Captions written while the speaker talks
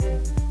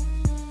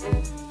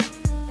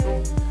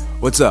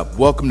What's up?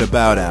 Welcome to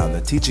Bow Down,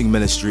 the teaching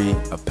ministry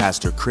of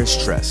Pastor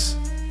Chris Tress.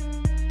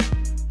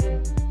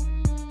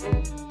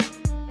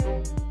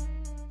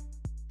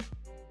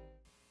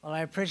 Well, I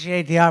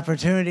appreciate the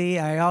opportunity.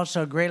 I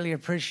also greatly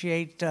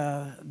appreciate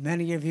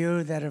many of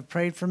you that have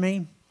prayed for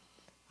me.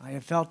 I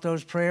have felt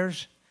those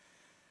prayers.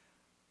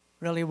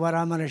 Really, what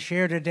I'm going to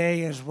share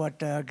today is what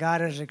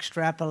God has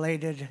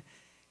extrapolated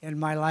in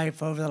my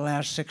life over the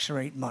last 6 or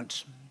 8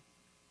 months.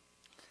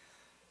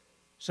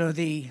 So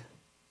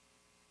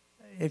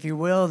if you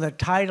will, the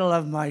title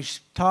of my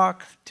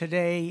talk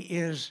today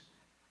is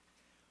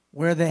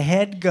Where the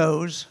Head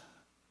Goes,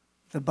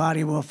 the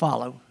Body Will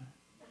Follow.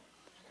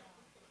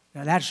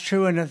 Now that's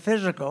true in the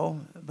physical,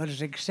 but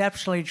it's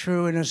exceptionally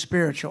true in the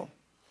spiritual.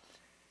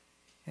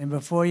 And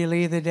before you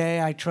leave the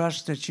day, I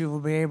trust that you will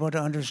be able to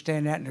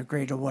understand that in a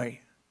greater way.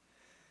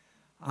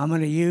 I'm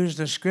going to use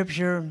the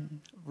scripture,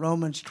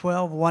 Romans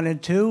 12, 1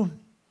 and 2.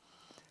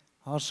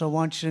 Also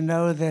want you to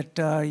know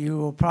that you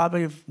will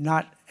probably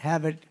not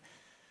have it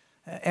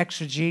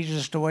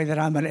exegesis the way that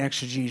I'm going to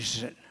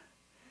exegesis it.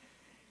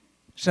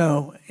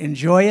 So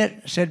enjoy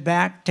it, sit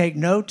back, take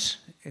notes.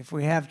 If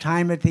we have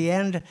time at the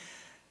end,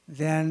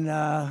 then,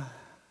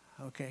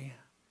 okay.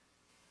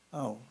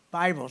 Oh,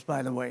 Bibles,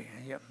 by the way.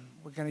 Yep,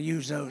 we're going to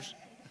use those.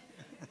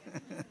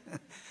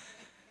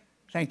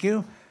 Thank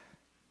you.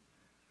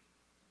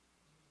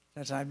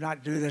 Since I'm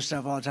not doing this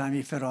stuff all the time,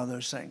 you fit all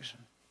those things.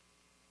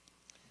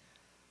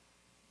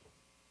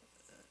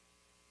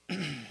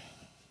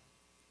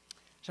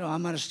 So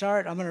I'm going to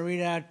start. I'm going to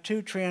read out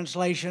 2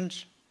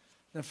 translations.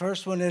 The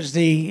first one is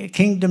the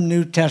Kingdom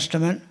New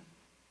Testament.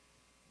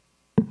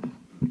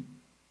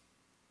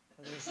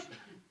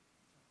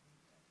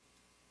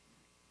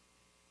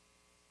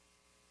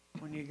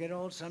 When you get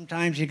old,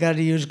 sometimes you got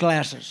to use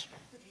glasses.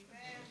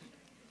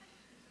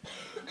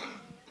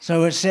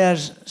 So it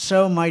says,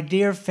 "So my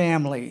dear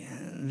family,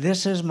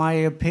 this is my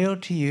appeal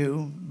to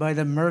you by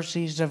the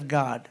mercies of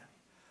God.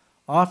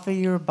 Offer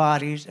your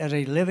bodies as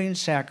a living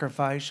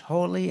sacrifice,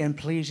 holy and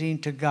pleasing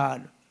to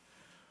God.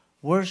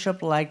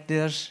 Worship like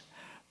this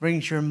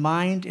brings your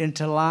mind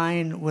into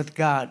line with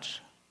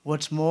God's.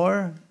 What's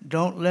more,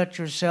 don't let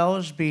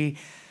yourselves be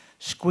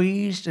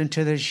squeezed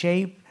into the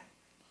shape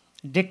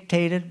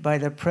dictated by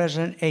the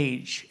present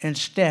age.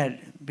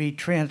 Instead, be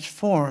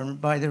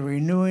transformed by the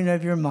renewing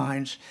of your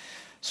minds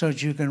so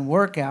that you can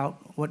work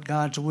out what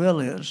God's will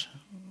is,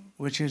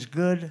 which is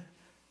good,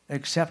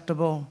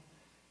 acceptable,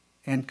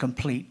 and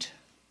complete."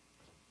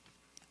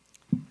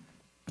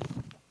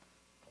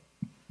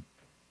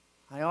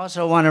 I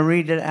also want to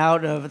read it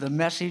out of the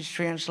Message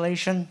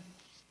translation.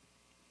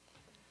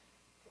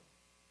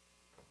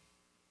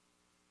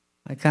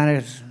 I kind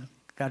of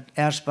got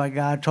asked by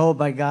God, told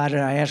by God,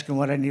 and I asked him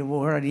what I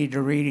need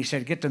to read. He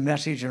said, get the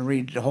Message and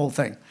read the whole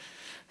thing.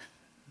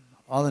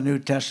 All the New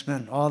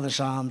Testament, all the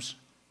Psalms,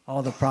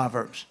 all the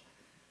Proverbs.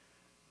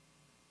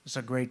 It's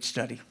a great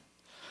study.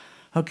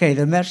 Okay,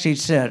 the Message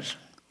says,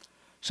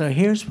 so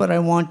here's what I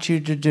want you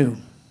to do.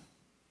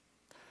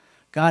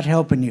 God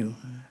helping you.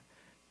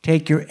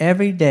 Take your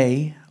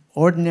everyday,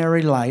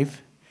 ordinary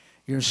life,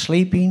 your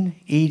sleeping,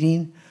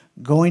 eating,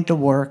 going to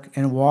work,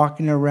 and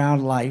walking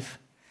around life,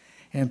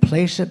 and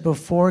place it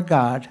before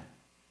God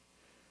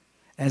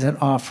as an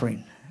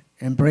offering.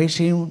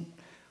 Embracing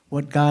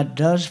what God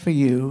does for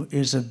you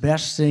is the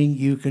best thing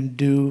you can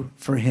do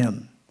for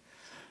Him.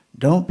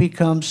 Don't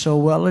become so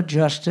well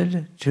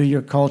adjusted to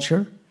your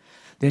culture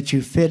that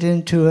you fit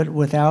into it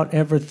without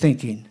ever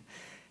thinking.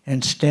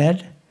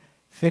 Instead,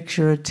 fix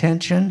your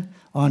attention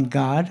on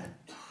God.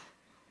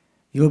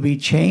 You'll be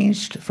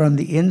changed from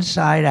the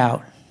inside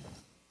out.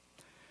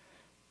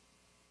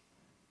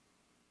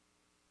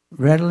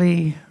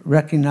 Readily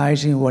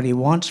recognizing what He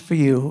wants for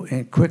you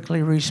and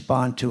quickly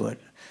respond to it,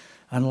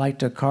 unlike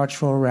the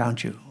culture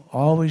around you,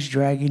 always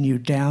dragging you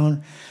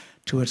down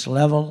to its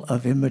level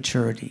of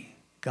immaturity.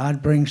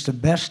 God brings the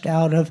best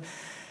out of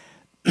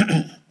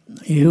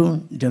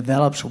you,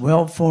 develops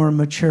well-formed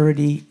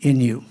maturity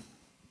in you.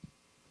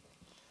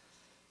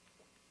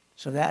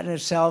 So that in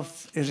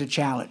itself is a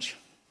challenge.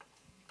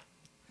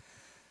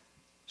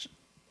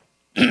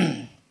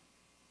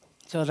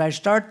 So as I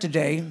start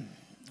today,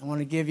 I want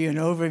to give you an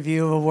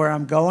overview of where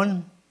I'm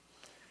going,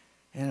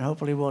 and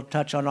hopefully we'll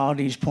touch on all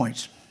these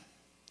points.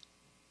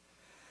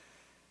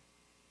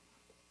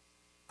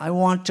 I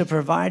want to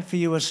provide for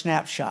you a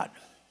snapshot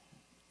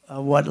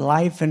of what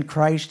life in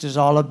Christ is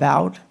all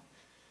about,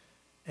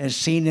 as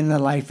seen in the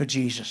life of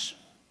Jesus.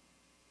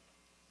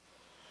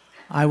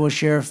 I will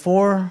share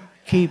 4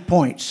 key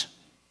points,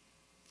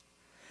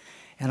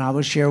 and I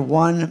will share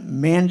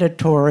 1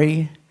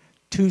 mandatory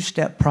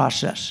 2-step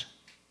process.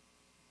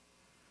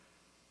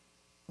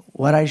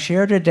 What I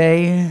share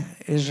today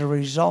is a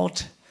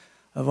result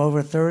of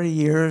over 30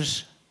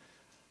 years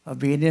of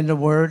being in the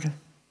Word,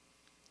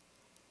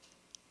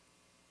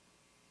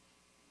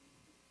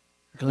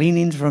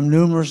 gleanings from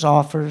numerous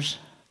authors,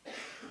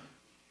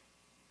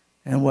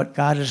 and what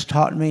God has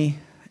taught me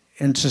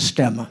in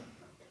Systema.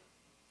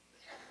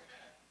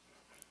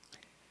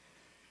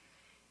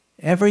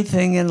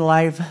 Everything in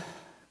life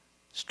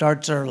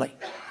starts early.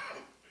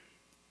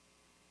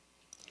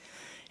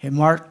 In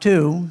Mark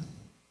 2,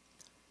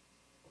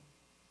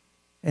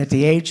 at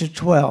the age of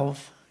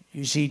 12,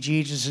 you see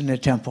Jesus in the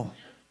temple.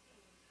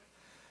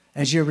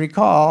 As you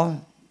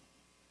recall,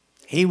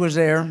 he was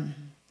there.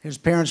 His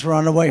parents were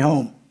on the way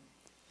home.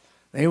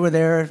 They were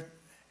there,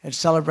 had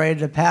celebrated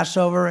the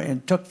Passover,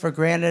 and took for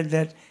granted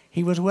that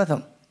he was with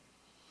them,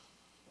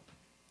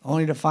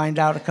 only to find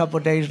out a couple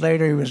of days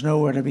later he was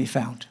nowhere to be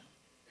found.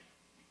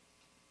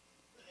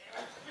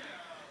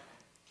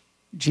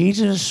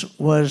 Jesus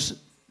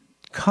was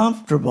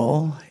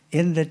comfortable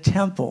in the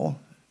temple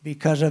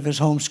because of his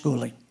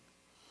homeschooling,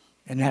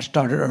 and that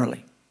started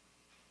early.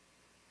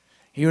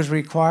 He was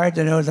required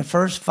to know the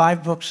first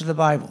 5 books of the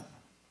Bible.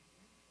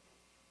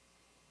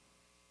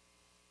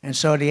 And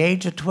so at the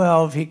age of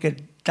 12, he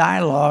could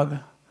dialogue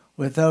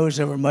with those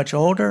that were much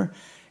older,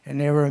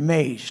 and they were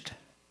amazed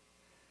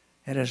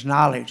at his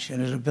knowledge and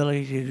his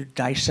ability to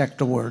dissect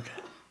the word.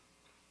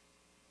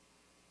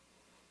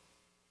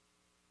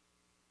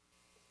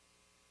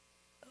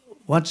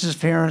 Once his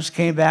parents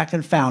came back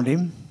and found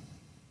him,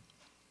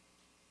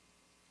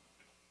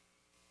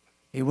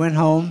 he went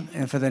home,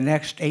 and for the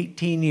next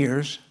 18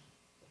 years,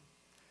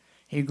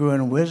 he grew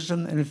in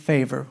wisdom and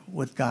favor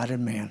with God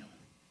and man.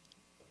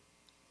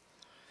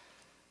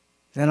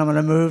 Then I'm going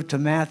to move to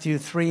Matthew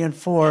 3 and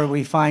 4.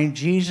 We find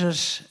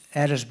Jesus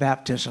at his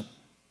baptism,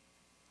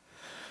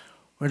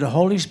 where the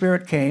Holy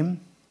Spirit came.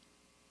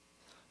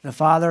 The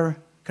Father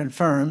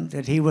confirmed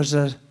that he was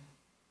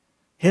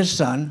his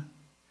son.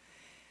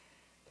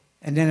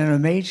 And then an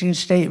amazing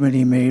statement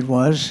he made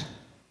was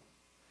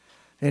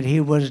that he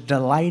was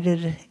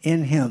delighted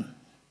in him.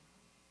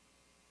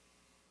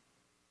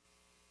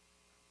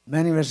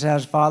 Many of us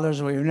as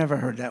fathers, we've never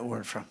heard that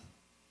word from.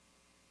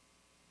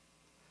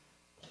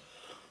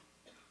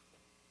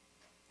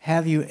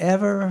 Have you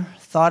ever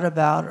thought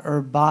about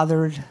or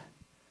bothered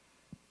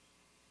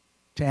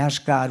to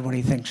ask God what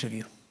he thinks of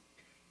you?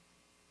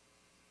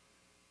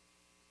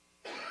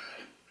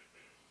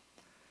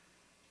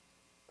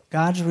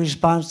 God's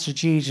response to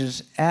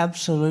Jesus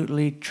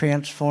absolutely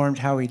transformed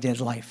how he did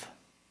life.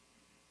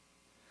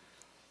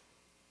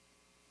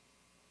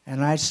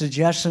 And I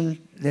suggest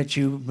that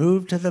you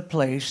move to the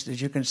place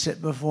that you can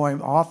sit before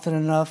him often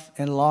enough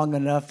and long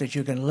enough that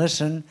you can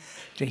listen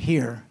to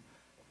hear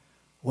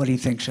what he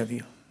thinks of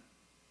you.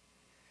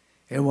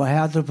 It will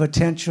have the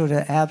potential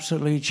to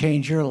absolutely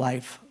change your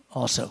life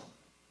also.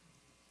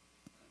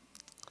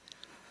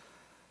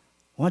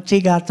 Once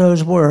he got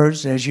those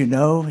words, as you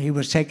know, he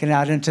was taken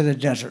out into the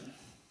desert.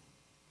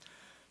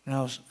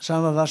 Now,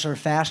 some of us are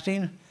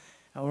fasting,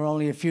 and we're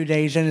only a few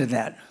days into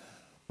that.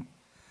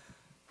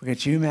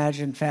 Could you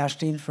imagine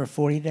fasting for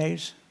 40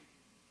 days?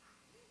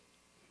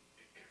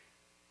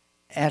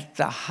 At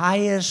the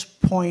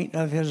highest point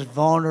of his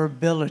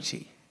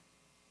vulnerability,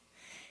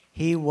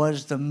 he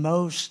was the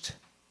most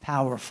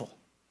powerful.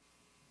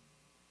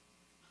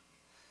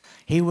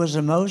 He was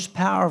the most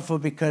powerful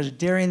because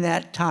during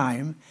that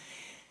time,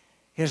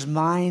 his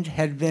mind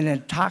had been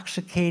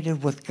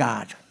intoxicated with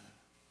God.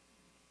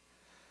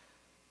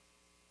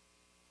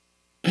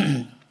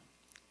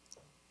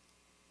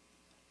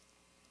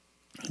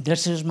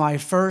 This is my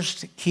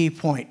first key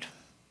point,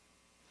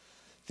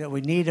 that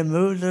we need to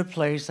move to the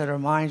place that our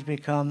minds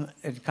become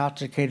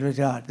intoxicated with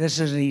God. This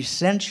is an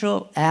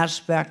essential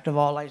aspect of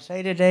all I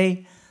say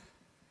today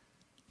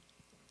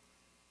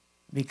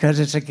because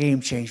it's a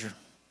game changer.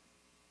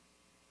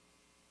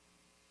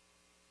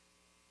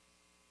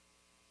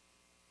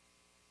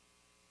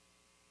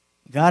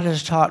 God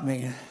has taught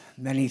me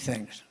many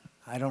things.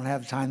 I don't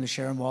have time to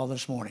share them all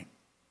this morning.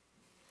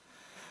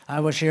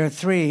 I will share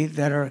 3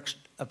 that are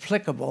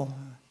applicable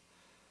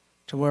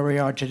to where we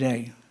are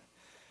today.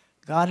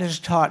 God has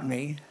taught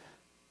me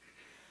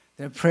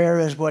that prayer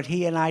is what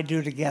he and I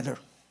do together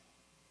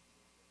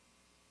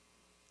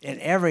in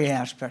every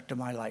aspect of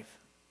my life.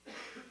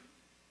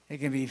 It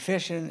can be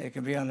fishing, it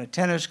can be on a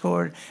tennis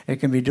court,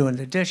 it can be doing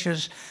the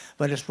dishes,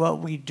 but it's what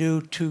we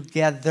do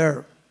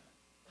together.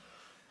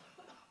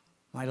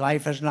 My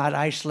life is not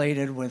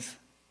isolated with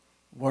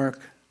work,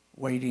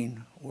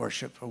 waiting,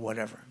 worship, or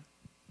whatever.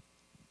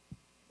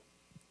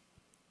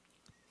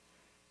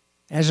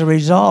 As a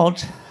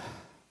result,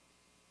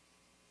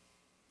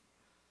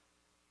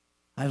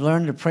 I've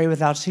learned to pray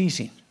without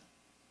ceasing.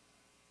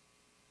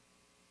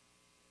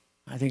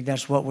 I think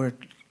that's what we're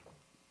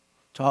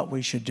taught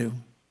we should do.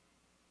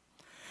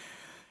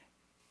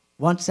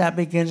 Once that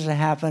begins to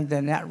happen,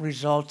 then that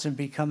results in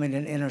becoming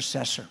an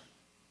intercessor.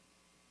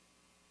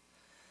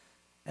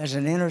 As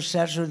an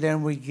intercessor,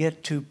 then we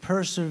get to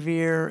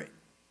persevere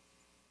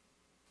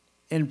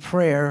in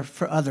prayer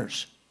for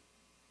others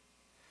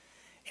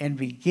and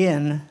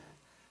begin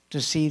to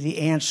see the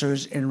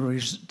answers and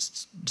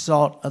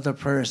result of the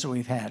prayers that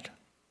we've had.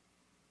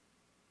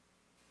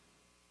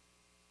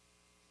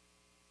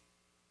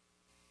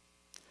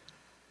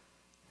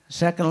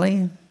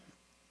 Secondly,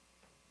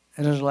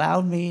 it has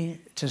allowed me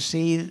to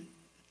see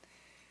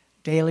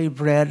daily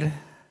bread,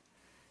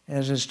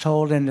 as is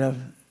told in the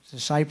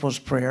disciples'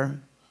 prayer,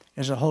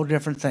 is a whole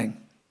different thing.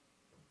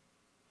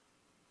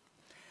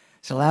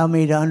 It's allowed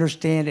me to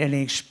understand and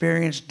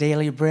experience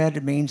daily bread.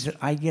 It means that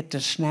I get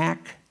to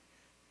snack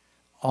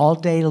all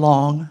day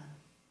long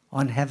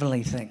on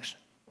heavenly things.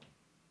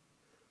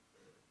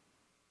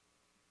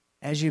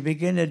 As you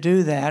begin to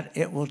do that,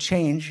 it will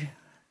change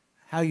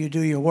how you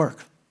do your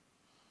work.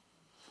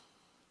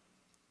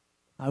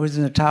 I was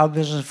in the tile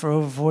business for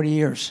over 40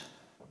 years,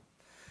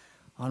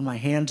 on my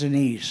hands and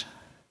knees.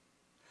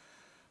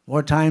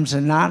 More times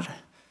than not,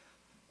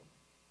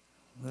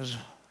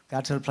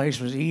 got to the place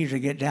where it was easier to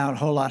get down, a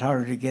whole lot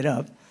harder to get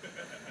up.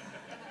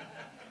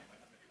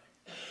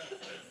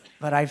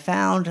 But I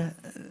found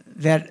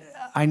that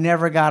I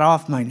never got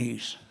off my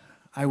knees.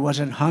 I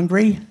wasn't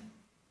hungry.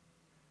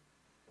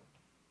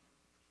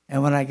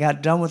 And when I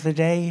got done with the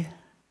day,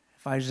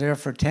 if I was there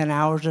for 10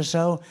 hours or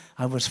so,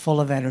 I was full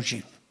of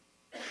energy.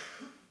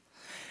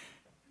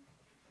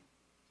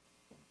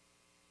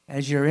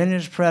 As you're in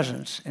his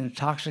presence,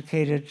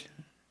 intoxicated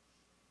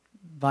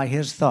by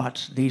his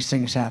thoughts, these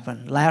things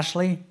happen.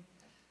 Lastly,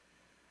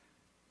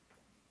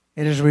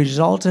 it has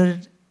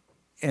resulted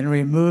in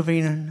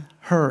removing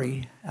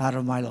hurry out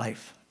of my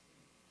life.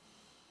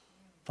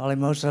 Probably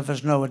most of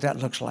us know what that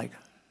looks like.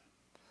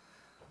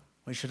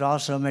 We should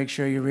also make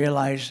sure you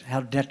realize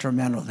how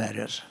detrimental that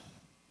is.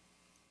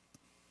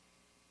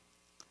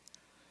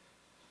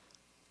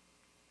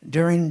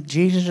 During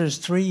Jesus'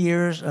 3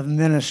 years of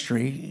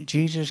ministry,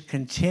 Jesus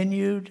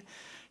continued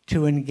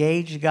to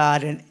engage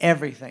God in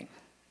everything.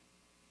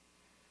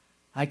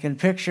 I can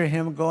picture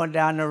him going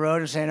down the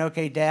road and saying,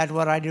 okay, Dad,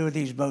 what do I do with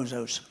these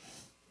bozos?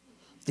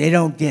 They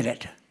don't get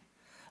it.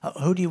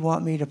 Who do you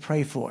want me to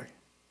pray for?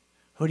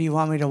 Who do you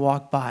want me to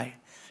walk by?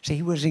 See,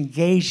 he was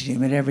engaging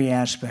him in every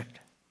aspect.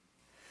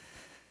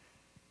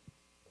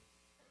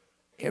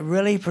 It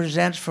really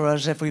presents for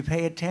us, if we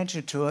pay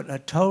attention to it, a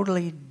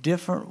totally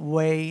different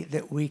way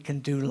that we can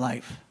do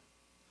life.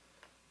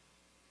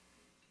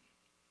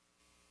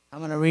 I'm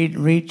going to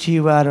read to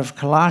you out of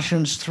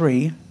Colossians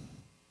 3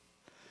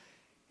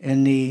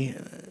 in the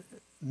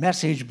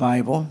Message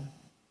Bible.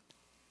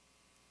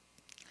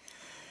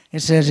 It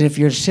says, if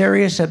you're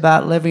serious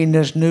about living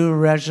this new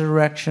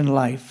resurrection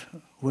life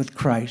with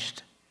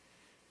Christ,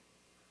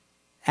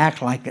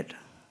 act like it.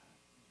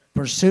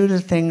 Pursue the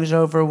things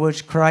over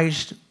which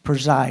Christ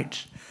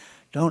presides.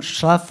 Don't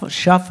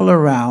shuffle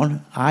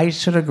around,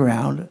 eyes to the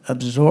ground,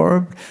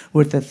 absorbed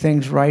with the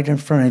things right in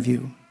front of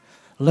you.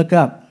 Look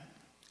up.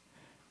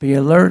 Be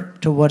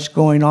alert to what's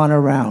going on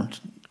around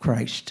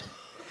Christ.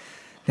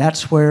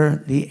 That's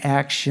where the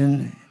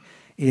action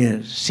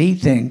is. See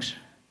things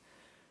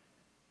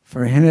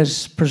from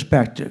his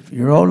perspective.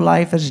 Your old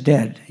life is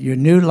dead. Your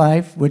new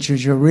life, which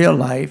is your real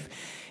life,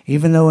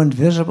 even though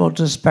invisible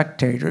to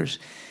spectators,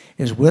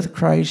 is with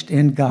Christ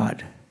in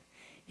God.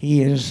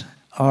 He is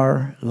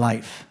our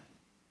life.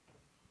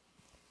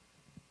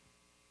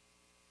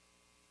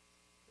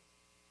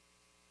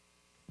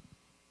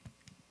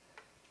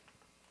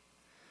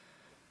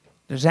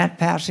 Does that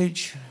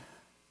passage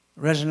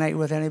resonate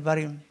with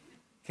anybody?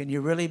 Can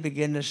you really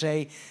begin to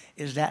say,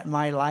 is that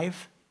my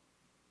life?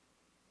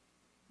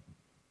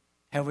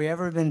 Have we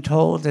ever been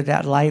told that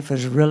that life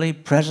is really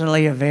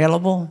presently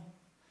available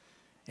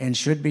and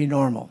should be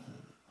normal?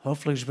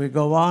 Hopefully, as we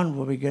go on,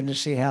 we'll begin to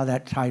see how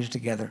that ties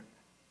together.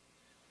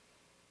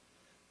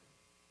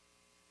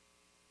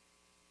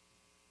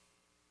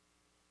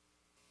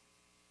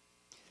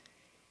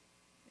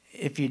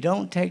 If you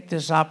don't take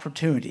this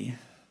opportunity,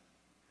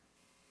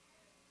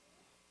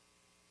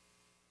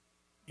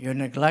 you're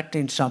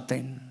neglecting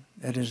something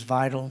that is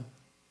vital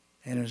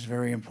and is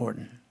very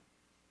important.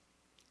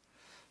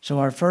 So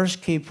our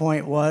first key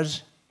point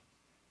was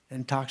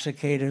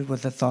intoxicated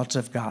with the thoughts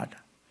of God.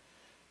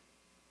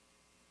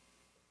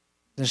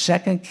 The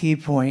second key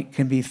point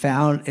can be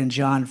found in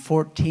John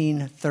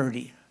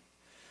 14:30.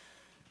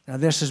 Now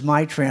this is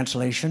my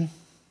translation.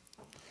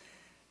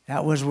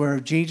 That was where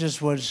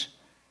Jesus was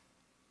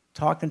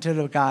talking to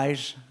the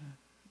guys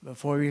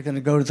before he was going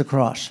to go to the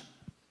cross.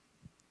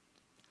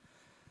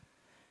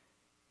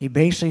 He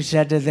basically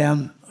said to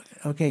them,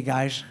 okay,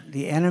 guys,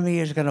 the enemy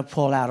is going to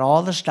pull out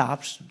all the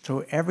stops,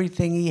 throw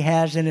everything he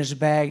has in his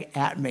bag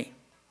at me.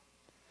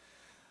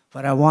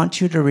 But I want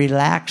you to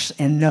relax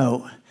and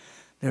know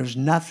there's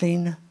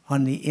nothing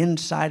on the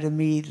inside of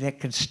me that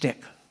can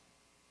stick.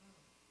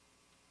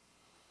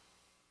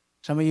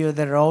 Some of you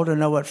that are older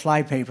know what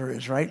flypaper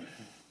is, right?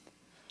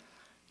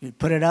 You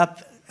put it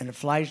up, and the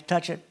flies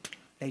touch it,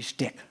 they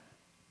stick.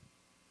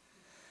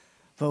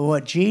 But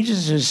what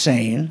Jesus is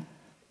saying,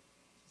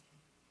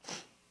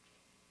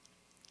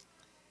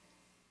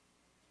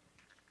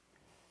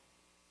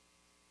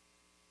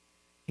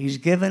 he's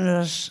given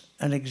us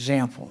an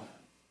example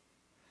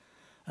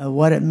of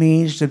what it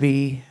means to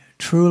be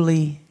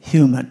truly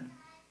human.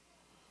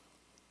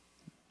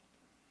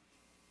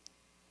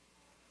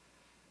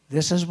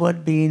 This is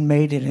what being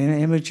made in an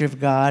image of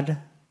God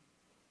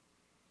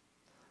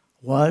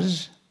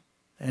was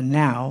and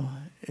now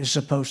is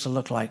supposed to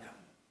look like.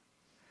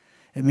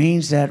 It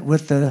means that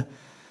with the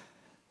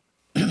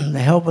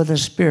help of the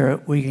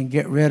Spirit, we can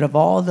get rid of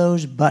all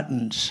those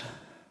buttons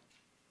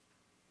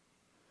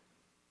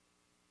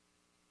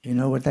You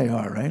know what they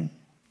are, right?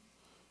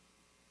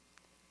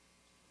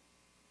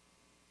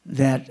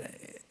 That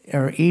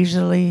are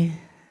easily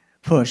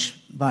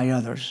pushed by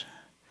others,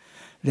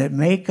 that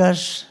make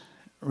us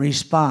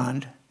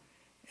respond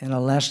in a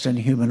less than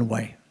human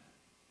way.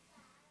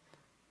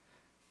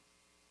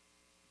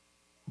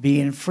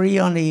 Being free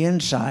on the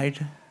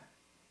inside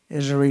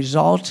is a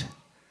result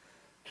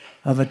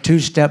of a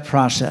two-step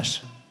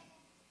process.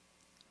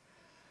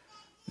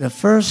 The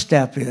first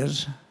step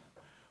is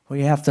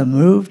we have to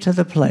move to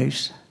the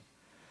place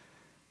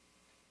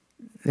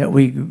that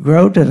we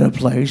grow to the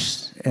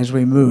place as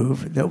we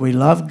move, that we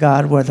love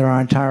God with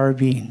our entire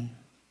being,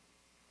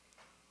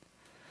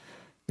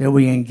 that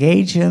we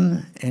engage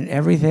Him in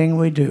everything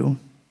we do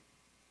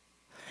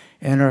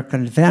and are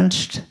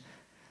convinced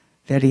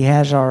that He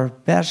has our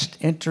best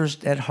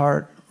interest at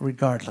heart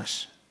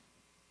regardless.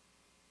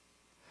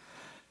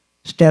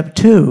 Step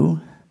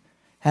 2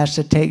 has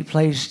to take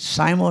place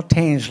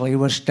simultaneously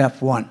with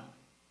step 1.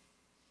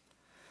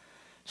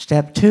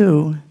 Step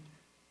 2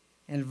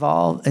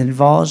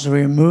 involves the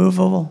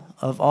removal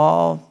of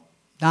all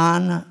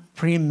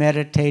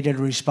non-premeditated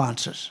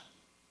responses.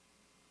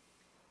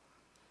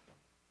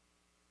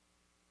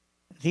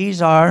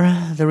 These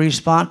are the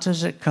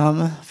responses that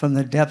come from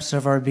the depths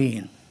of our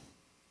being.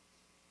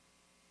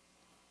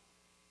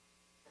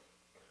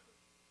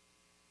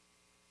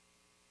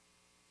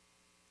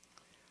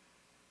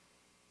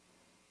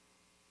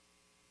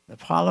 The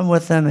problem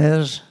with them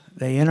is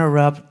they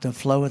interrupt the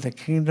flow of the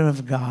kingdom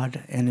of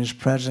God and His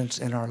presence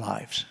in our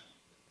lives.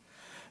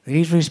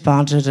 These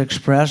responses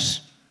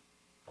express,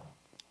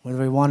 whether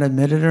we want to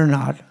admit it or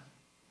not,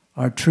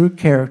 our true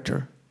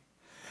character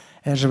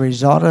as a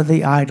result of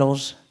the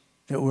idols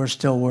that we're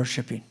still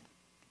worshiping.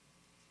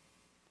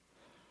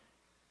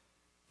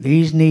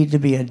 These need to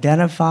be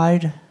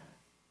identified,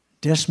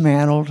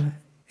 dismantled,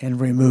 and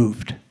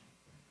removed.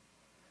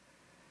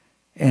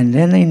 And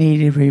then they need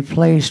to be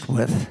replaced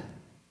with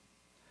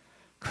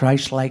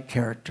Christ-like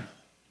character.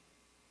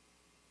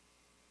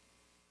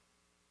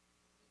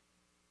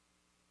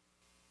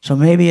 So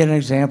maybe an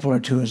example or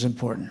two is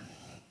important.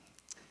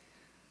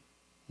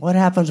 What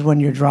happens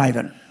when you're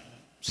driving?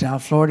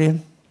 South Florida,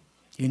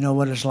 you know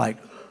what it's like.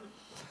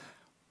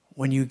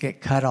 When you get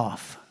cut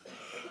off,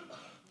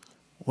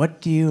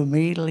 what do you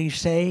immediately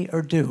say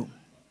or do?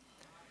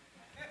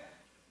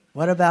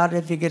 What about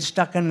if you get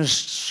stuck in the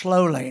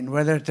slow lane,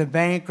 whether it's the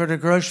bank or the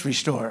grocery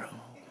store?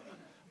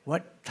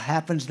 What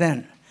happens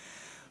then?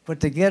 But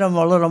to get them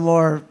a little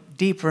more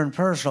deeper and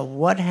personal,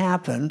 what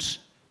happens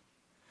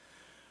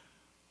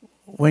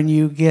when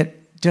you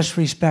get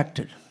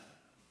disrespected,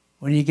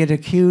 when you get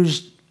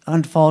accused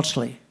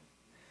unfalsely,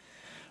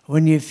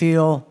 when you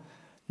feel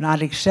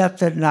not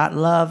accepted, not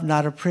loved,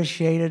 not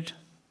appreciated?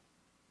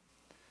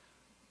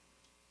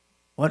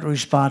 What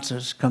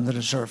responses come to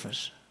the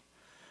surface?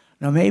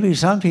 Now, maybe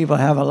some people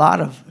have a lot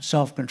of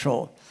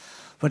self-control,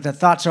 but the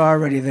thoughts are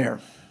already there.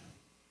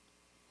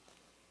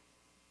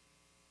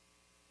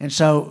 And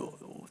so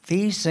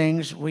these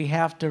things we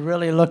have to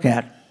really look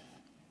at.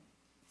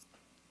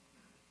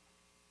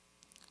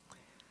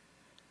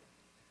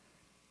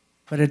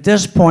 But at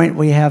this point,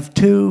 we have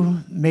two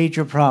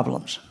major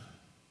problems.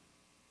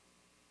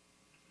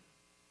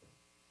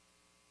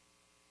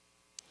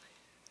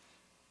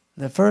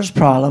 The first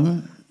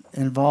problem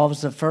involves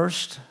the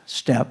first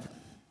step.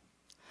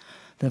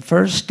 The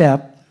first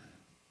step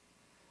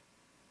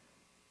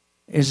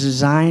is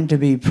designed to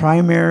be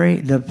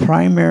the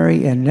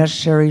primary and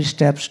necessary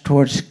steps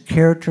towards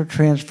character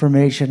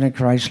transformation and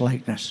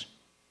Christ-likeness.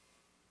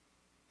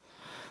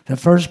 The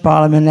first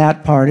problem in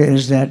that part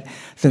is that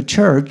the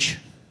church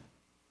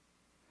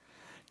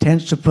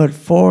tends to put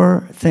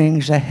four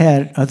things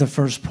ahead of the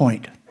first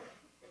point.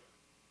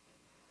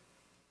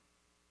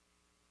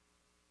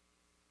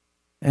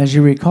 As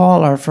you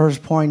recall, our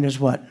first point is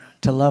what?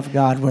 To love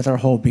God with our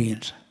whole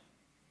beings.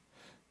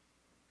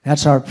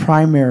 That's our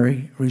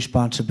primary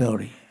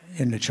responsibility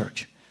in the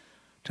church,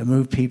 to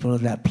move people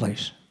to that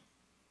place.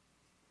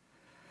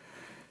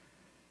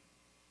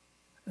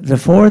 The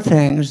four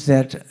things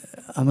that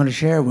I'm going to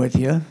share with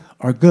you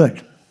are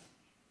good.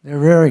 They're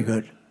very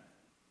good.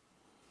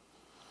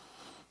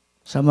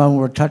 Some of them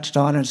were touched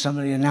on in some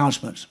of the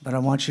announcements, but I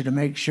want you to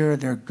make sure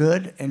they're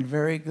good and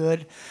very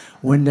good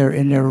when they're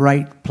in their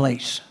right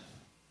place.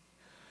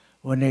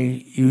 When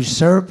they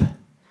usurp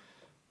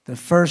the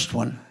first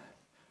one,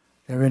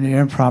 they're in the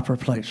improper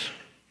place.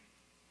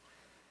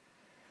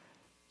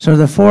 So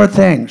the four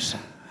things,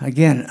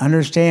 again,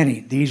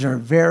 understanding these are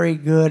very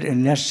good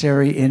and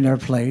necessary in their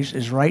place,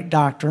 is right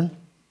doctrine,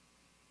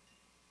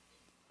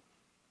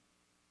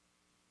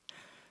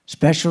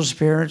 special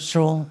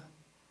spiritual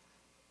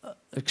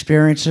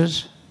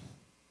experiences,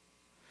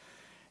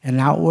 an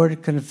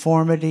outward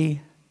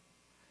conformity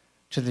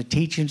to the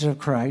teachings of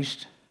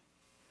Christ,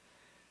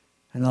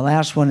 and the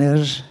last one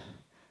is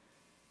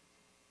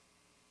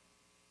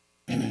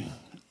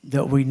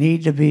that we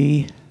need to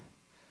be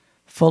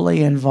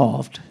fully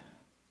involved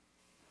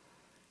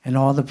in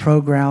all the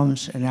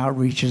programs and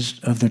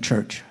outreaches of the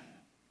church.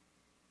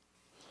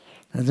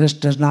 Now, this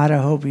does not, I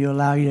hope,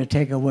 allow you to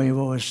take away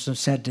what was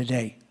said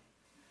today.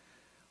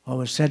 What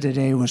was said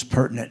today was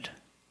pertinent.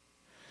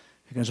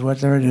 Because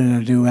what they're going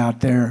to do out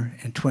there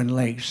in Twin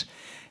Lakes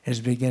is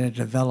begin to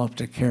develop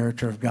the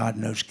character of God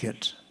in those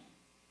kids.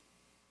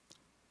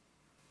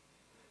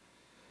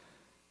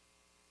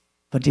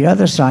 But the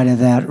other side of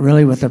that,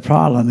 really what the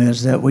problem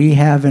is, that we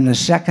have in the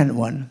second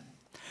one,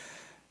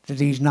 that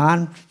these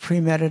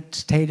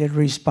non-premeditated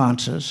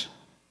responses,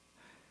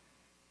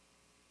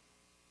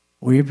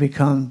 we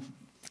become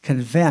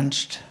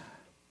convinced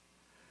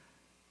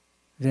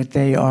that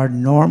they are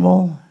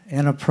normal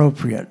and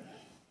appropriate.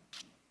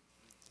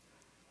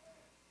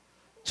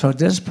 So at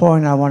this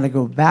point, I want to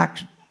go back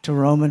to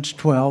Romans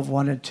 12,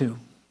 1 and 2.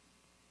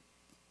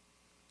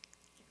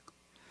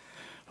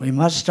 We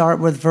must start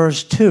with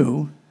verse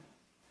 2,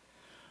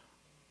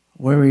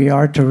 where we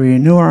are to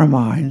renew our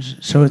minds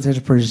so that the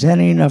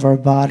presenting of our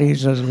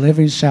bodies as a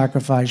living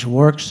sacrifice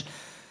works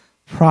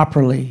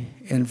properly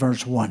in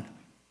verse 1.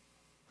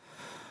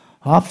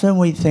 Often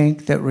we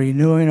think that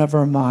renewing of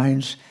our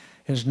minds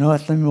is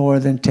nothing more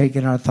than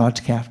taking our thoughts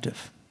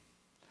captive.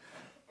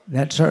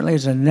 That certainly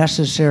is a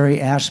necessary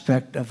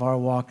aspect of our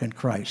walk in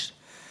Christ.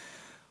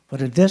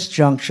 But at this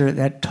juncture,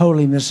 that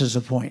totally misses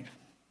the point.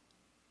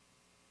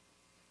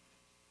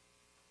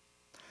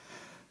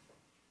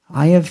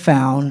 I have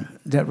found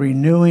that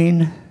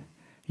renewing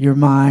your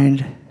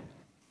mind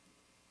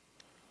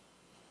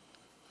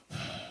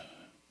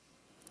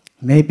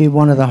may be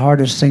one of the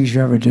hardest things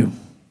you ever do.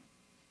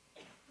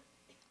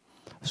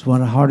 It's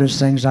one of the hardest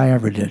things I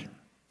ever did.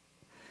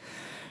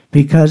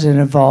 Because it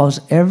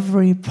involves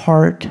every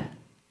part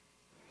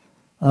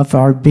of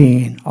our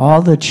being,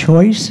 all the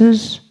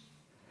choices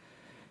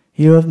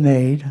you have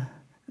made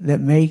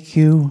that make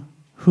you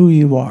who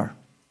you are.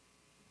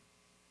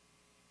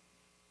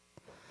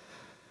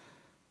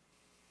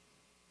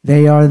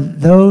 They are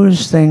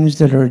those things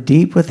that are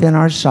deep within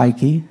our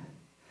psyche.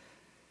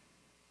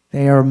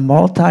 They are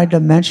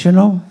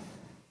multidimensional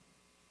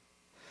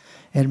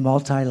and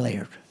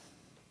multi-layered.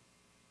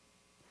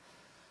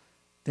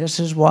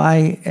 This is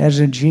why, as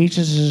in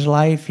Jesus'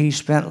 life, he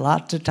spent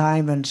lots of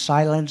time in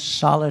silence,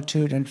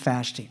 solitude, and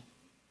fasting.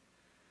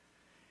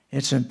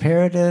 It's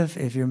imperative,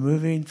 if you're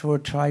moving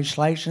toward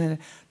Christ-likeness,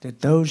 that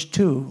those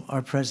two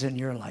are present in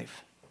your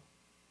life.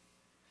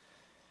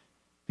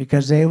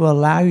 Because they will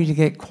allow you to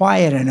get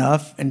quiet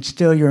enough and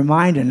still your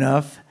mind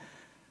enough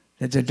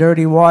that the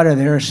dirty water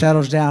there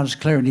settles down, is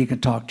clear, and he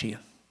can talk to you.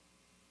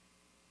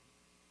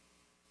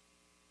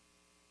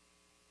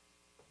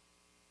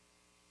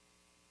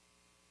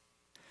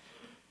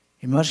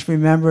 You must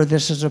remember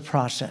this is a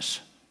process.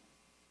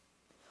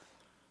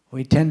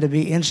 We tend to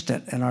be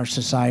instant in our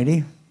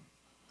society.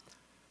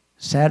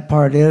 Sad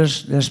part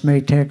is this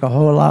may take a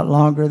whole lot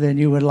longer than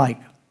you would like.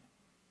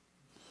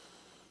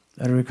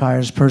 That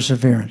requires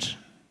perseverance.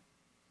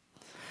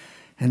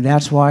 And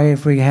that's why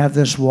if we have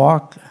this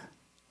walk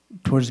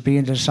towards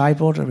being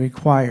discipled, it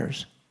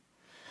requires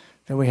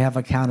that we have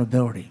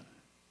accountability.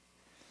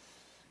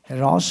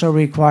 It also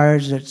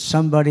requires that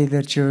somebody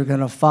that you're going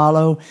to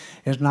follow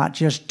is not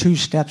just 2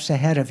 steps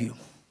ahead of you.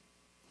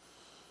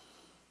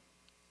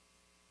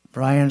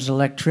 Brian's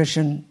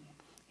electrician,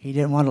 he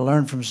didn't want to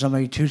learn from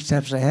somebody 2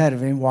 steps ahead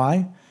of him.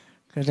 Why?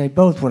 Because they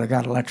both would have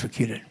got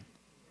electrocuted.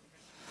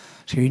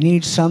 So you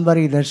need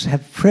somebody that's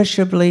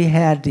appreciably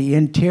had the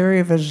interior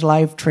of his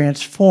life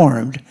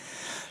transformed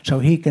so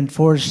he can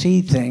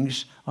foresee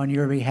things on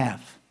your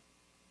behalf.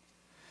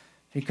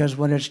 Because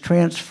when it's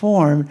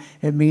transformed,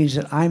 it means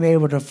that I'm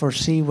able to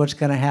foresee what's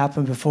going to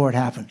happen before it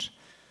happens.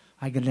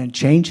 I can then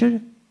change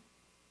it.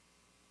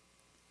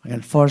 I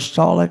can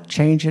forestall it,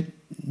 change it,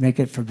 make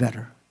it for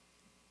better.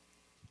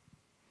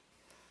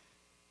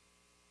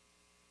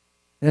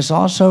 This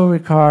also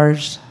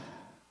requires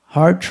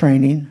hard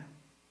training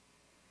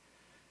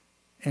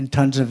and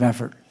tons of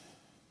effort.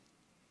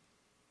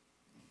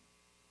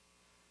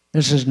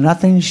 This is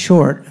nothing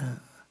short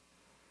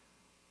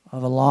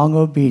of a long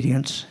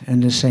obedience in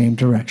the same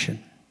direction.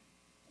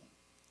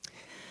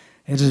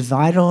 It is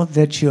vital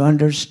that you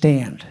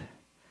understand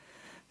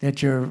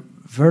that your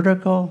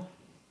vertical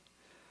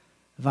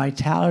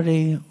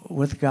vitality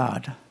with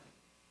God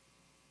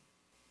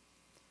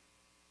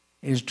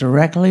is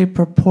directly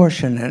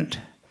proportionate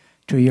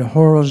to your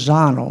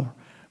horizontal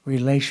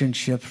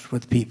relationships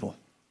with people.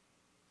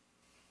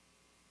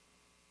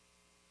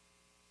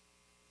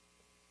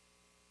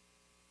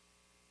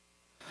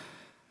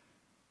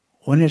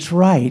 When it's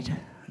right,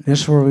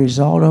 this will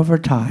result over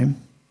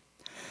time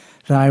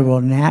that I will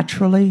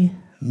naturally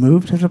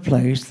move to the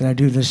place that I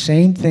do the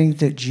same things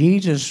that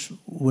Jesus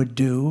would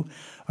do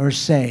or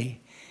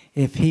say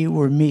if he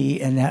were me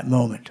in that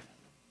moment.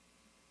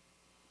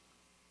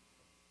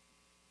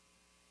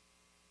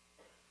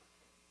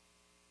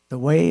 The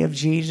way of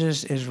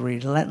Jesus is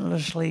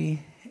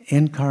relentlessly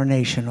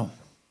incarnational.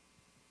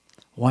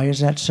 Why is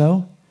that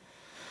so?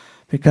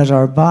 Because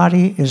our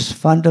body is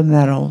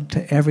fundamental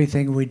to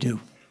everything we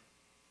do.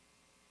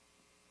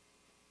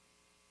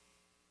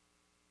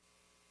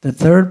 The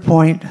third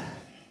point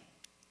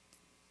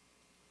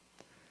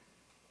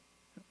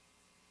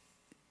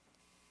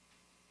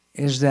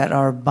is that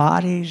our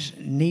bodies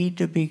need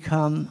to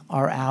become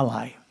our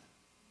ally.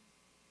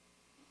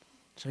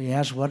 So you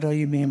ask, what do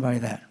you mean by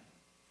that?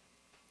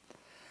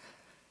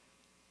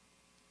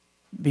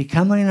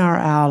 Becoming our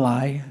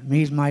ally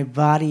means my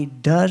body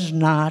does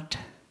not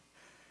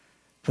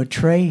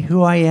betray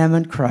who I am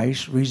in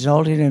Christ,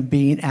 resulting in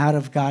being out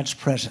of God's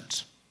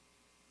presence.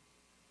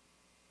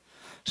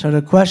 So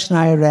the question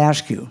I would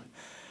ask you,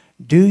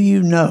 do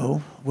you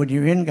know when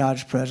you're in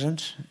God's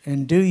presence,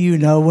 and do you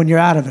know when you're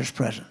out of His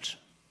presence?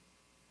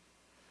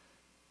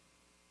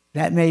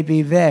 That may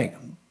be vague,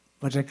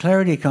 but the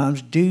clarity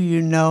comes, do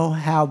you know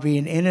how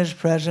being in His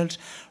presence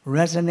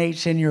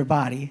resonates in your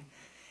body,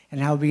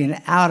 and how being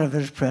out of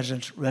His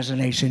presence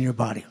resonates in your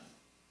body?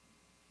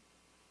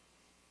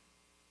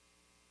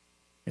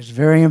 It's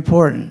very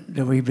important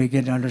that we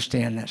begin to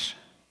understand this.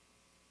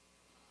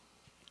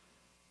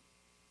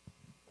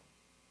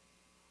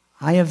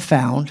 I have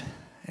found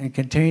and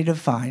continue to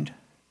find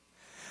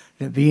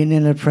that being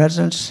in the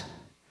presence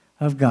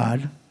of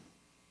God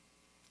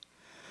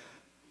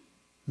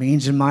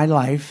means in my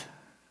life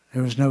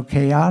there was no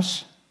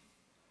chaos,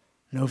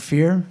 no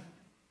fear,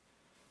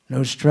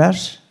 no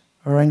stress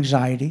or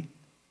anxiety.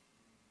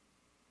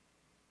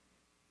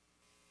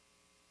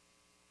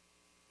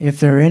 If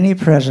there are any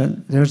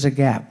present, there's a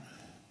gap.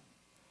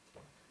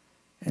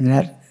 And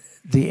that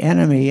the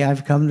enemy,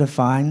 I've come to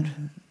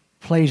find,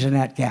 plays in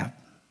that gap.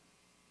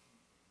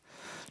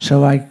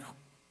 So I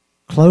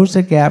close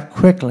the gap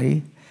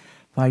quickly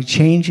by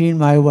changing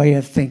my way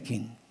of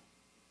thinking.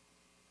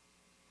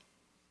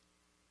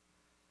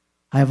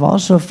 I've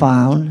also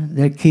found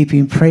that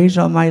keeping praise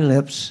on my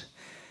lips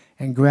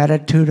and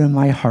gratitude in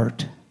my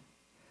heart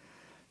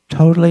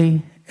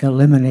totally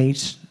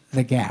eliminates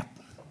the gap.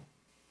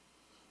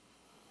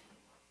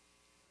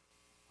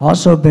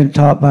 Also been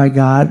taught by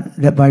God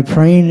that by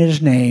praying His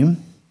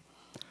name,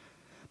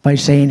 by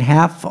saying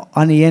half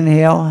on the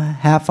inhale,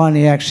 half on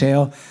the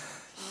exhale,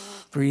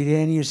 breathe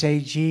in, you say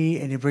G,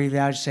 and you breathe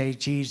out, you say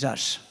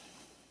Jesus.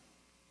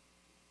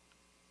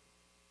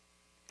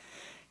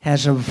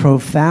 Has a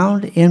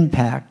profound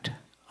impact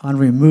on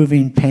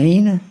removing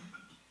pain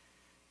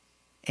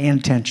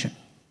and tension.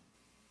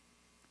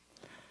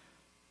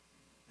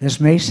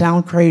 This may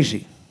sound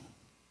crazy,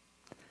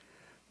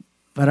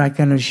 but I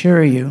can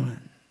assure you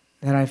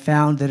that I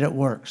found that it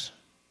works.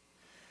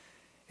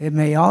 It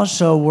may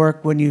also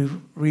work when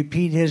you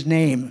repeat His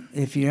name.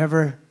 If you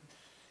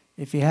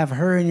have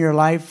her in your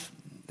life,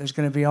 there's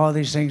going to be all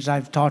these things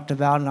I've talked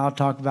about, and I'll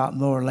talk about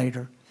more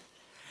later.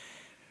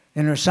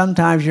 And there's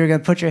sometimes you're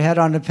going to put your head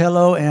on the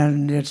pillow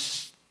and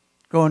it's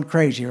going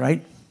crazy,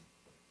 right?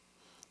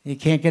 You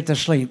can't get to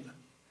sleep.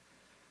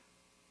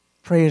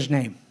 Pray His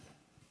name.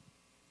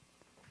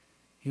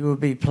 You will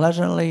be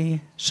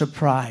pleasantly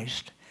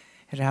surprised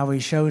at how He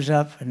shows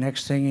up, and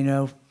next thing you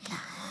know,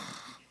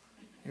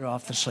 you're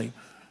off to sleep.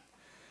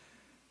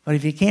 But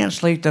if you can't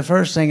sleep, the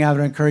first thing I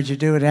would encourage you to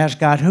do is ask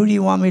God, who do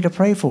you want me to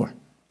pray for?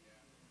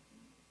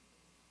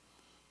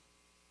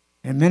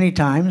 And many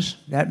times,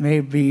 that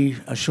may be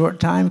a short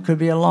time, could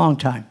be a long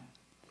time.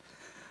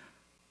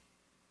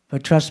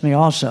 But trust me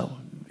also,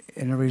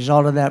 in the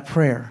result of that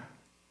prayer,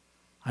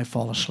 I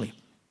fall asleep.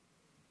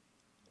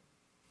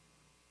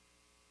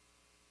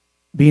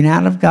 Being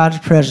out of God's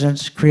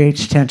presence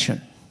creates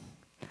tension.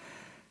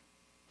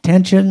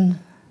 Tension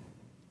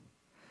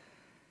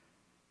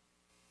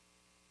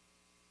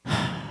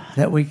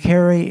that we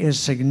carry is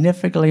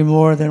significantly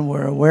more than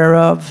we're aware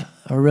of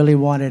or really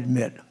want to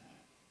admit.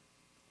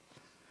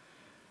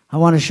 I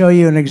want to show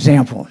you an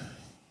example.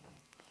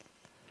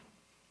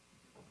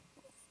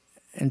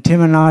 In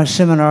Tim and I's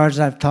seminars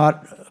I've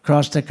taught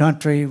across the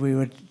country, we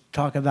would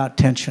talk about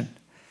tension.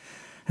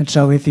 And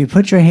so if you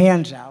put your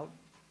hands out,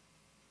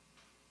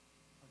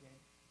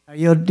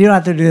 you don't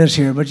have to do this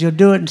here, but you'll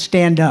do it and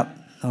stand up,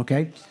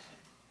 okay?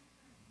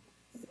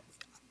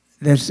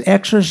 This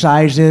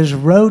exercise is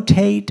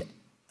rotate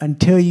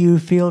until you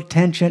feel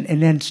tension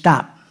and then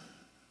stop.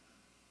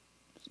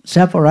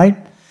 Simple, right?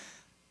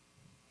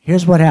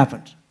 Here's what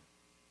happens.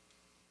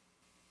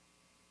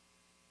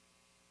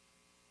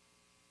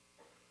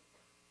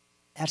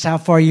 That's how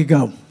far you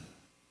go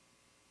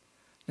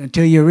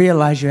until you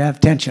realize you have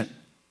tension.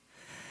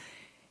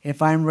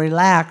 If I'm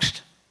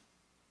relaxed,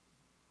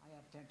 I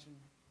have tension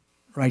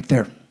right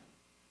there.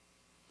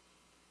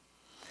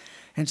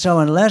 And so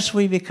unless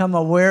we become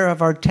aware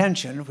of our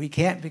tension, we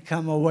can't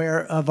become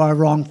aware of our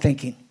wrong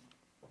thinking.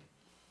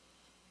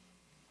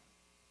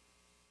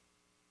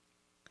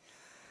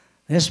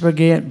 This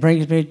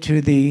brings me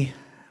to the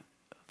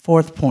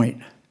fourth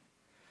point.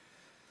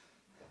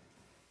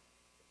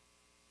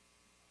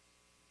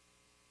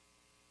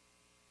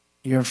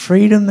 Your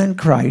freedom in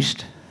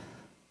Christ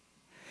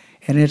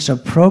and its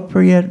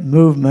appropriate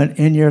movement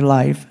in your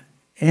life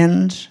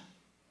ends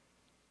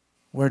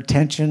where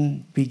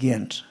tension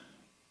begins.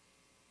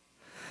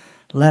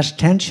 Less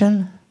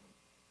tension,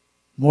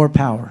 more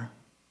power.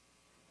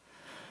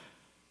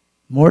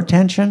 More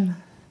tension,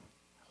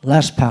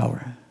 less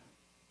power.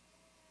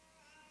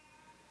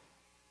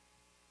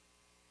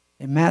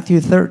 In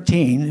Matthew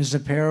 13 is the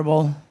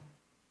parable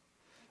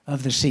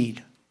of the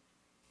seed.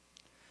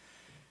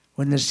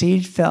 When the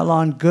seed fell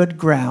on good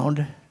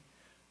ground,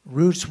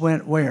 roots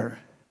went where?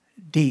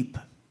 Deep.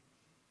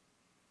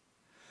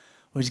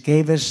 Which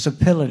gave us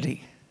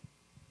stability.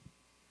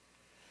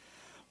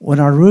 When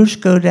our roots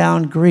go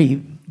down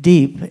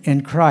deep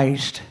in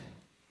Christ,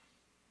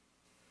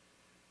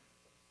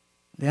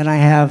 then I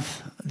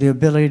have the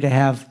ability to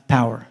have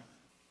power.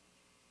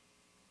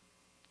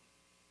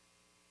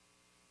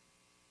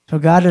 So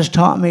God has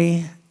taught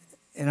me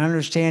in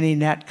understanding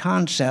that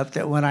concept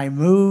that when I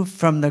move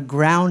from the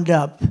ground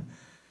up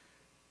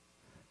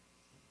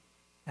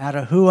out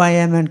of who I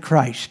am in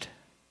Christ,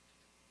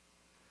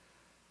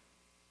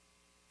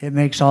 it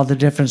makes all the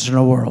difference in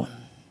the world.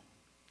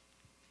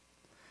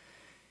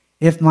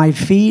 If my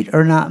feet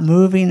are not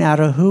moving out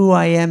of who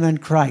I am in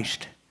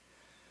Christ,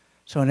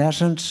 so in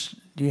essence,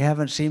 you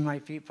haven't seen my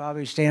feet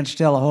probably stand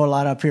still a whole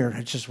lot up here.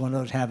 It's just one of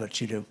those habits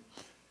you do.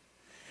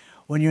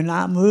 When you're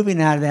not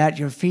moving out of that,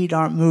 your feet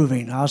aren't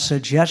moving. I'll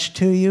suggest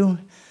to you,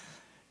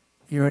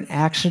 you're an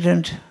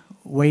accident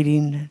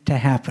waiting to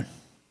happen.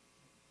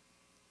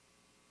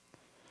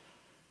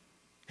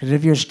 Because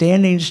if you're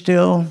standing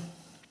still,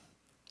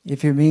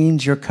 if it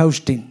means you're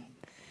coasting.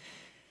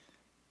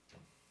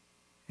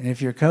 And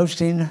if you're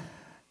coasting,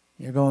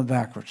 you're going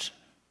backwards.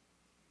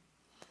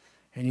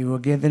 And you will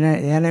give the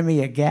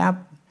enemy a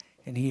gap,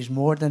 and he's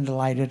more than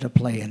delighted to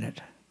play in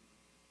it.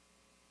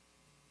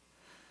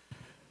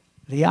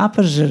 The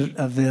opposite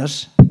of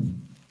this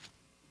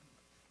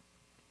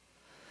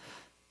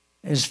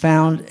is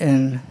found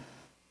in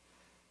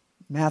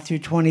Matthew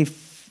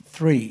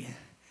 23.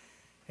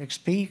 It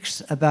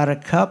speaks about a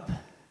cup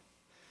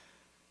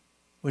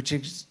which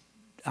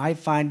I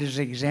find is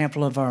an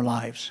example of our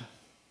lives.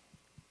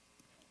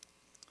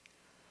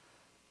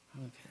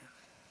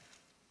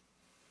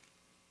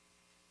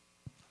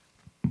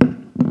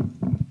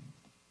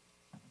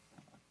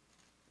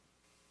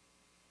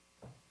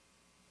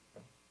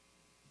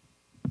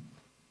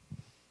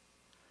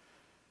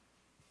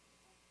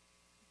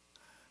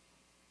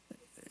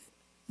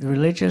 The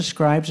religious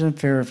scribes and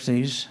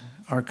Pharisees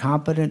are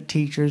competent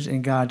teachers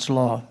in God's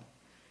law.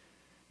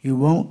 You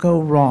won't go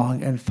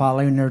wrong in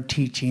following their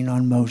teaching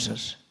on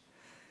Moses.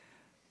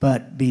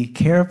 But be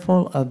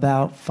careful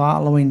about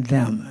following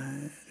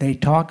them. They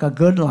talk a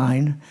good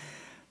line,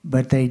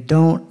 but they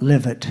don't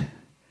live it.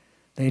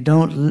 They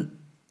don't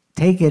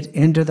take it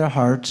into their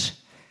hearts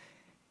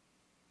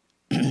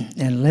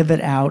and live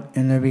it out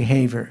in their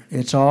behavior.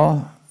 It's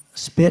all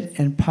spit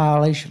and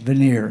polish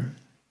veneer.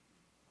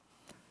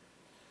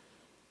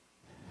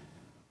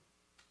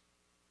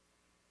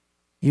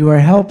 You are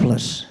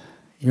helpless.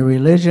 Your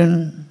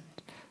religion,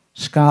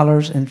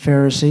 scholars and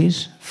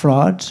Pharisees,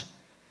 frauds.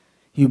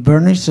 You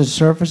burnish the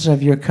surface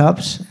of your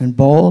cups and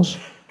bowls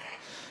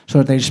so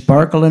that they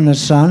sparkle in the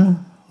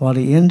sun, while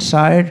the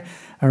inside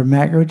are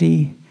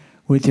maggoty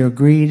with your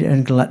greed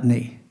and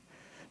gluttony.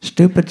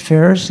 Stupid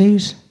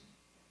Pharisees,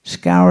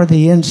 scour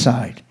the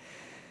inside,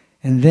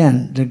 and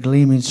then the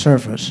gleaming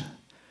surface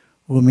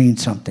will mean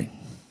something.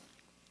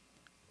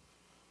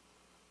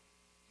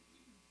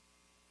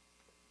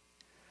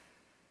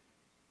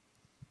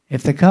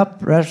 If the cup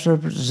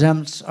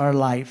represents our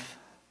life,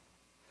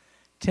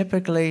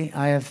 typically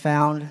I have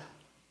found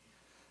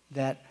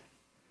that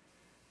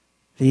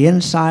the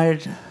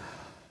inside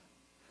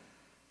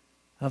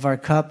of our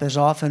cup is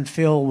often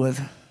filled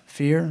with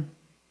fear,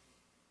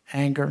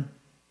 anger,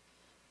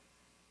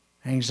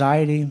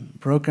 anxiety,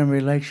 broken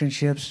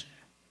relationships,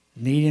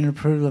 needing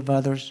approval of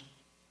others,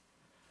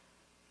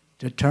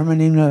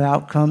 determining of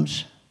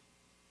outcomes,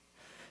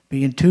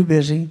 being too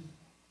busy,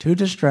 too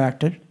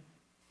distracted,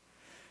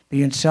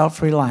 being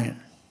self-reliant.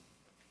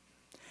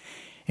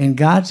 In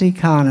God's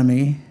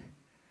economy,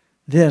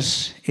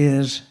 this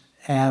is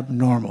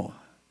abnormal.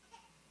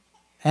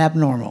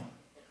 Abnormal.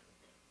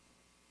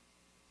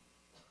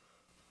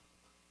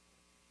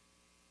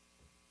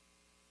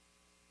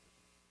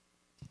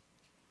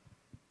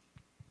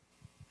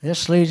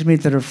 This leads me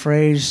to the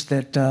phrase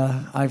that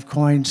I've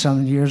coined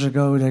some years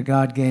ago that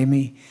God gave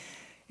me,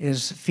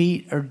 is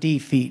feet or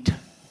defeat.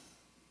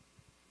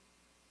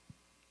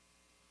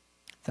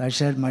 I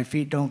said, my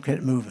feet don't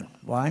get moving.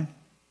 Why?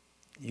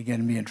 You're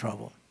getting me in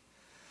trouble.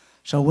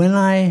 So when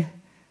I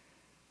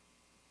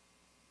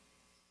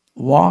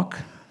walk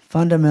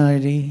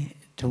fundamentally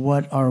to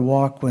what our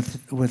walk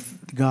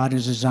with God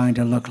is designed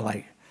to look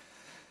like.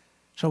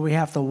 So we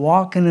have to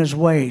walk in His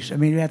ways. I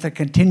mean, we have to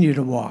continue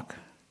to walk.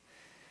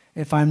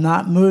 If I'm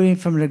not moving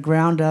from the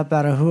ground up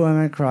out of who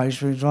I'm in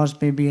Christ, it results in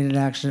me being an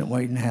accident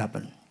waiting to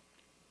happen.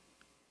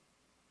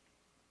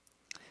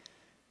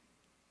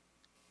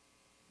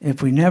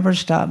 If we never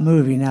stop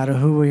moving out of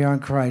who we are in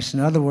Christ,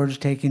 in other words,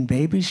 taking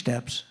baby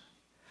steps,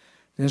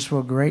 this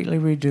will greatly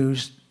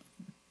reduce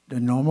the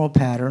normal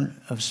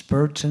pattern of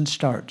spurts and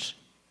starts.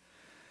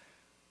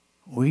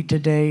 We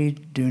today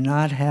do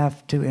not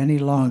have to any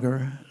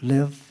longer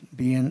live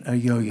being a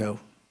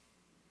yo-yo.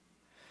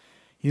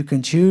 You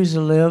can choose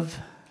to live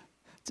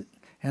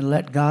and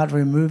let God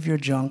remove your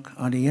junk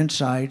on the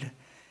inside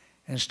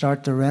and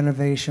start the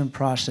renovation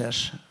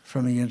process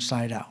from the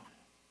inside out.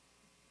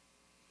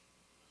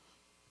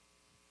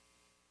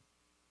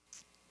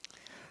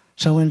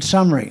 So in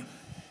summary,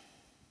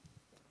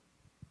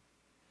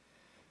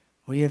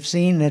 we have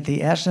seen that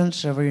the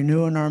essence of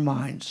renewing our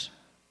minds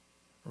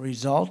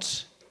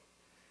results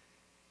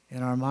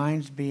in our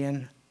minds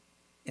being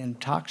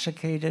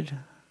intoxicated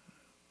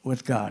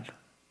with God.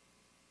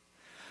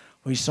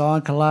 We saw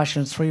in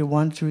Colossians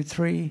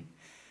 3:1-3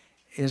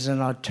 is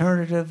an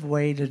alternative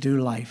way to do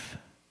life.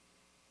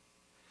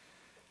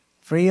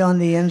 Free on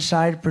the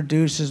inside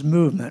produces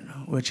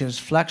movement, which is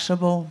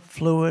flexible,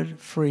 fluid,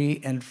 free,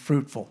 and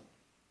fruitful.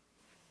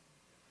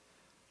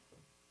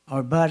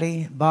 Our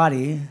body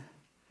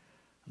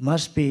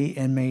must be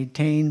and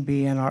maintain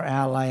being our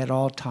ally at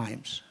all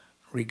times,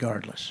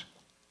 regardless.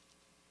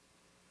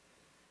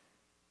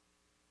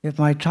 If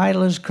my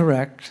title is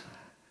correct,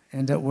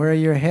 and that where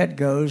your head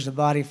goes, the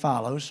body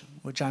follows,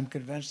 which I'm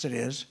convinced it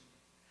is,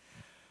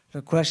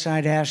 the question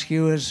I'd ask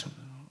you is,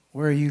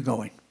 where are you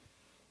going?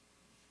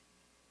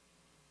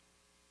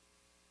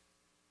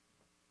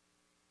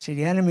 See,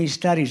 the enemy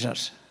studies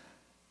us,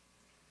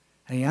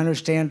 and he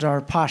understands our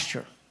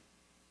posture.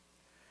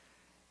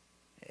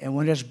 And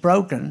when it's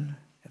broken,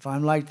 if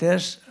I'm like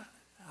this,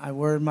 I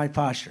word my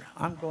posture.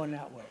 I'm going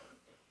that way.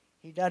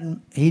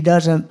 He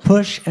doesn't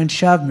push and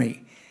shove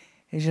me.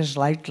 He just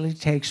lightly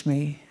takes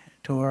me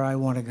to where I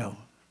want to go.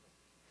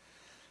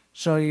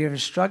 So you're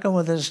struggling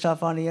with this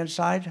stuff on the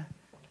inside,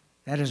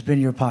 that has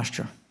been your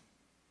posture.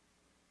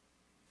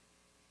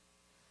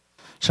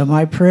 So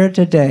my prayer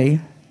today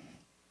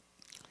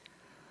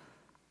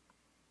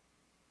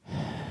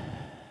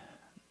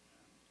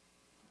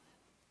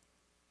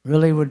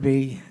really would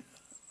be,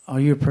 are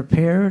you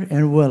prepared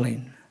and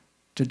willing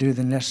to do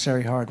the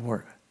necessary hard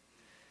work?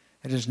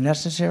 It is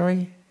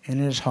necessary and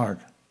it is hard.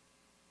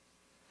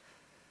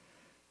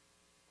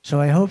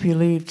 So I hope you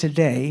leave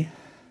today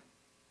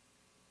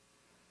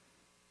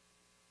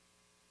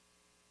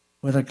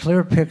with a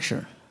clear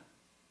picture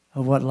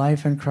of what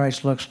life in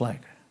Christ looks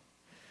like.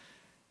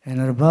 And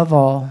above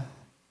all,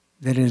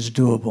 that it is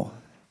doable.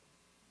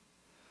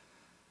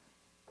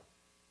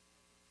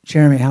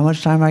 Jeremy, how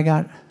much time I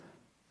got?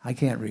 I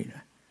can't read.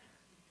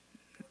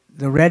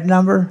 The red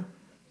number?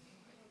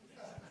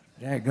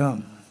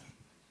 Daggum.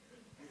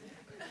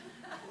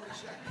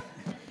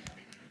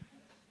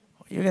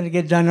 You're going to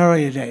get done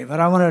early today,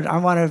 but I want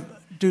to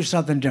do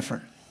something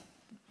different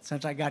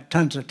since I got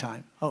tons of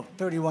time.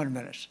 31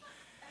 minutes.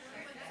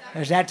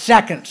 Is that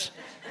seconds?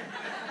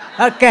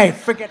 Okay,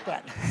 forget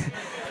that.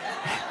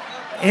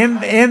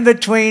 In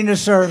between the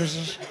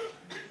services,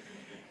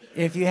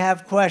 if you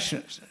have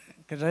questions,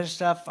 because this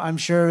stuff I'm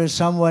sure is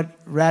somewhat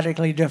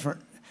radically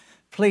different,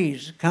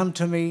 please come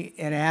to me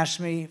and ask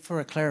me for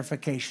a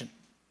clarification.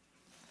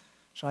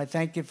 So I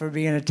thank you for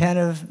being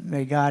attentive.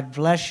 May God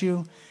bless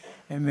you.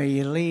 And may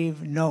you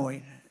leave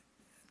knowing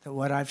that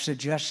what I've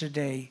suggested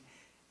today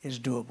is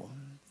doable.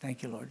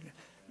 Thank you, Lord.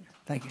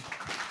 Thank you.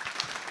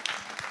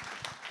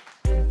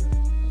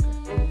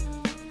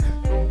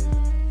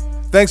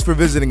 Thanks for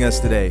visiting us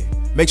today.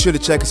 Make sure to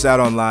check us out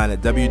online at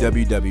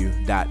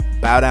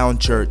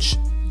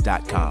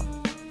www.bowdownchurch.com.